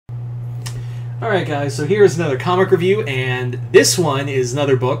Alright guys, so here's another comic review, and this one is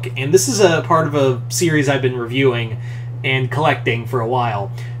another book, and this is a part of a series I've been reviewing and collecting for a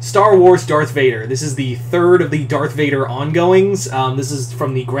while. Star Wars Darth Vader. This is the third of the Darth Vader ongoings. This is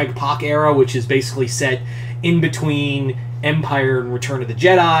from the Greg Pak era, which is basically set in between Empire and Return of the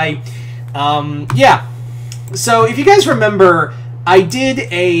Jedi. Yeah. So if you guys remember, I did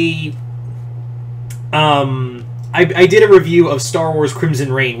a... I did a review of Star Wars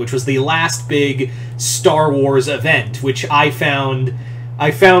Crimson Reign, which was the last big Star Wars event, which I found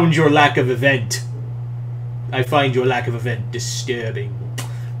your lack of event. I find your lack of event disturbing.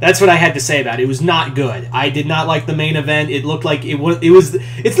 That's what I had to say about it. It was not good. I did not like the main event. It looked like it's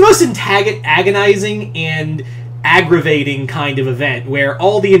the most agonizing and aggravating kind of event, where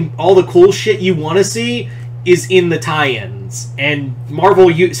all the cool shit you want to see is in the tie-ins, and Marvel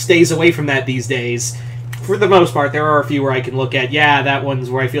stays away from that these days. For the most part, there are a few where I can look at, yeah, that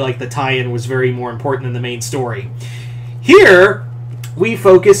one's where I feel like the tie-in was very more important than the main story. Here, we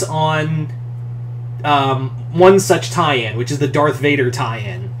focus on one such tie-in, which is the Darth Vader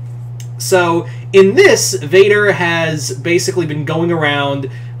tie-in. So, in this, Vader has basically been going around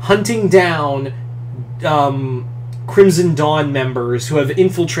hunting down Crimson Dawn members who have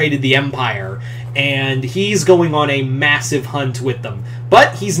infiltrated the Empire, and he's going on a massive hunt with them.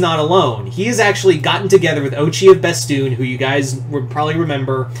 But he's not alone. He has actually gotten together with Ochi of Bestoon, who you guys would probably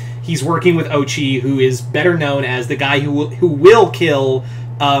remember. He's working with Ochi, who is better known as the guy who will kill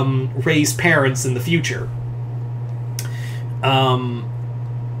Rey's parents in the future. Him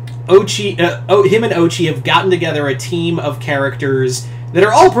and Ochi have gotten together a team of characters that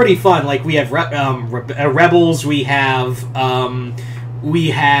are all pretty fun. Like, we have Rebels, we have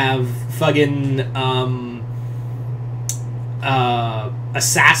fucking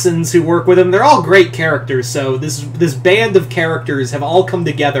assassins who work with him. They're all great characters. So this band of characters have all come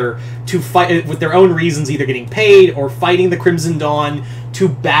together to fight with their own reasons, either getting paid or fighting the Crimson Dawn to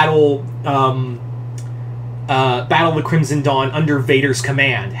battle the Crimson Dawn under Vader's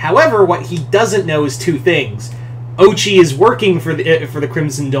command. However, what he doesn't know is two things. Ochi is working for the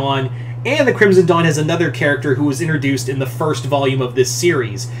Crimson Dawn, and the Crimson Dawn has another character who was introduced in the first volume of this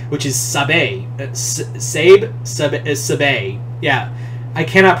series, which is Sabe. Sabe. Yeah. I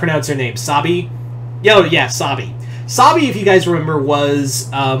cannot pronounce her name. Sabi? Yeah, Sabi. Sabi, if you guys remember, was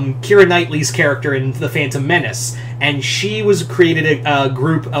Keira Knightley's character in The Phantom Menace, and she was created a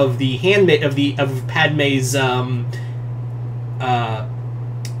group of the Padme's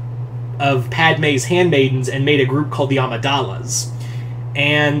handmaidens, and made a group called the Amidala's.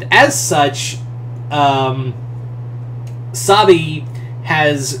 And as such, Sabi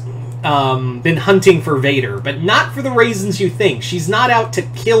has been hunting for Vader, but not for the reasons you think. She's not out to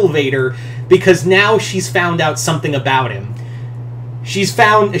kill Vader, because now she's found out something about him. She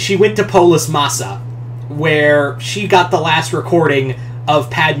went to Polis Massa, where she got the last recording of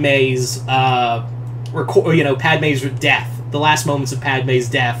Padme's, Padme's death, the last moments of Padme's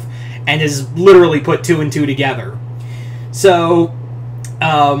death, and has literally put two and two together. So,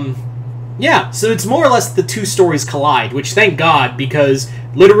 yeah, so it's more or less the two stories collide, which thank God, because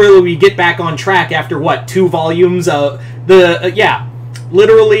literally we get back on track after, what, 2 volumes of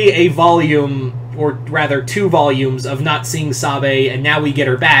literally a volume, or rather 2 volumes of not seeing Sabe, and now we get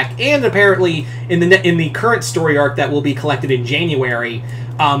her back. And apparently, in the current story arc that will be collected in January,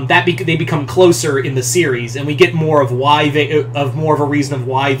 they become closer in the series, and we get more of a reason of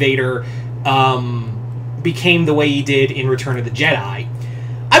why Vader became the way he did in Return of the Jedi.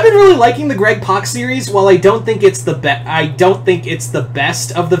 I've been really liking the Greg Pak series. While I don't think it's the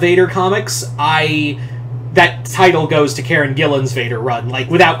best of the Vader comics, that title goes to Karen Gillan's Vader run. Like,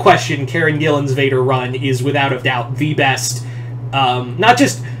 without question, Karen Gillan's Vader run is without a doubt the best, not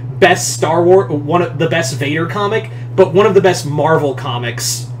just best Star Wars, one of the best Vader comic, but one of the best Marvel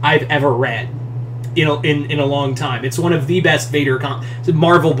comics I've ever read, in a long time. It's one of the best Vader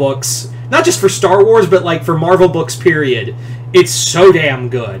Marvel books, not just for Star Wars, but like for Marvel books, period. It's so damn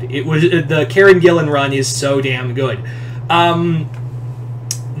good. The Karen Gillan run is so damn good.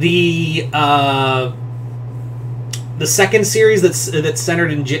 The second series that's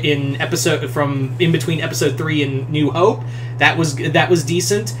centered in episode from in between episode 3 and New Hope, that was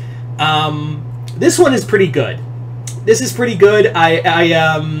decent. This one is pretty good. This is pretty good.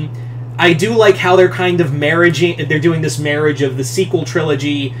 I do like how they're kind of they're doing this marriage of the sequel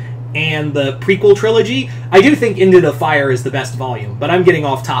trilogy and the prequel trilogy. I do think Into the Fire is the best volume, but I'm getting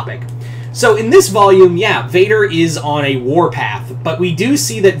off topic. So in this volume, yeah, Vader is on a warpath, but we do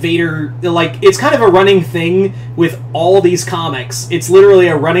see that Vader, like, it's kind of a running thing with all these comics. It's literally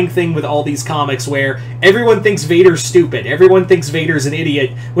a running thing with all these comics where everyone thinks Vader's stupid, everyone thinks Vader's an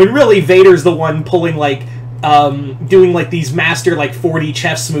idiot, when really Vader's the one pulling, like, doing, like, these master, like, 4D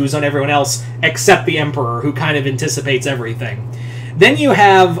chess moves on everyone else, except the Emperor, who kind of anticipates everything. Then you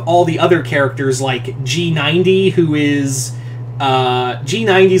have all the other characters, like G90, who is...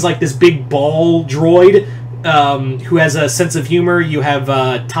 G90's like this big ball droid who has a sense of humor. You have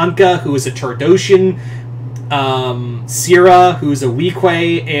Tanka, who is a Trandoshan, Sira, who's a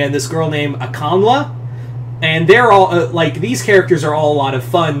Weequay, and this girl named Akamla. And they're all, like, these characters are all a lot of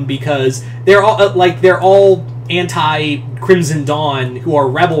fun because they're all, they're all anti-Crimson Dawn, who are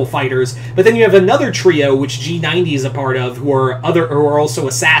rebel fighters. But then you have another trio, which G90 is a part of, who are also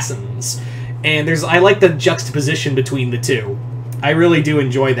assassins. And I like the juxtaposition between the two. I really do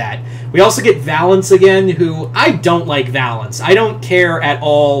enjoy that. We also get Valance again, who I don't like Valance. I don't care at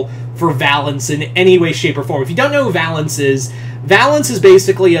all for Valance in any way, shape, or form. If you don't know who Valance is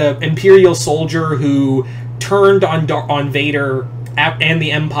basically an Imperial soldier who turned on Vader and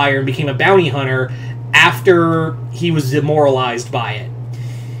the Empire and became a bounty hunter after he was demoralized by it.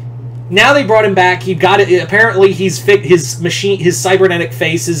 Now they brought him back. He got it. Apparently, his cybernetic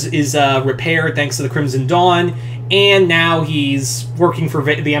face is repaired thanks to the Crimson Dawn, and now he's working for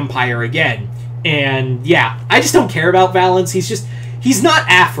the Empire again. And yeah, I just don't care about Valance. He's not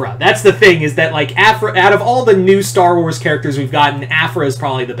Aphra. That's the thing, is that, like, Aphra, out of all the new Star Wars characters we've gotten, Aphra is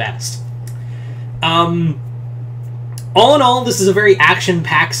probably the best. All in all, this is a very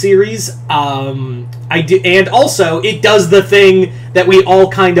action-packed series. And also, it does the thing that we all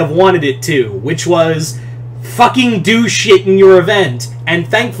kind of wanted it to, which was fucking do shit in your event. And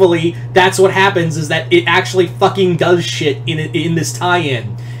thankfully, that's what happens, is that it actually fucking does shit in this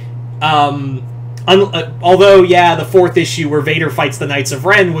tie-in. Although, yeah, the 4th issue where Vader fights the Knights of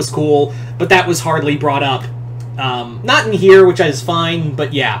Ren was cool, but that was hardly brought up. Not in here, which is fine,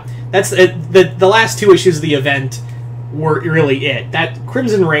 but yeah. That's the last 2 issues of the event were really it. That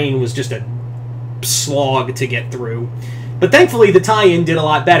Crimson Reign was just a slog to get through. But thankfully, the tie-in did a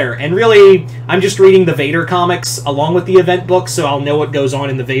lot better. And really, I'm just reading the Vader comics along with the event books, so I'll know what goes on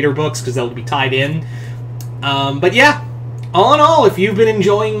in the Vader books, because they'll be tied in. But yeah, all in all, if you've been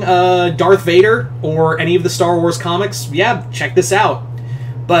enjoying Darth Vader or any of the Star Wars comics, yeah, check this out.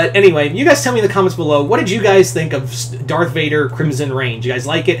 But anyway, you guys tell me in the comments below, what did you guys think of Darth Vader Crimson Reign? Do you guys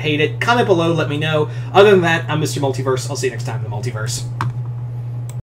like it, hate it? Comment below, let me know. Other than that, I'm Mr. Multiverse. I'll see you next time in the Multiverse.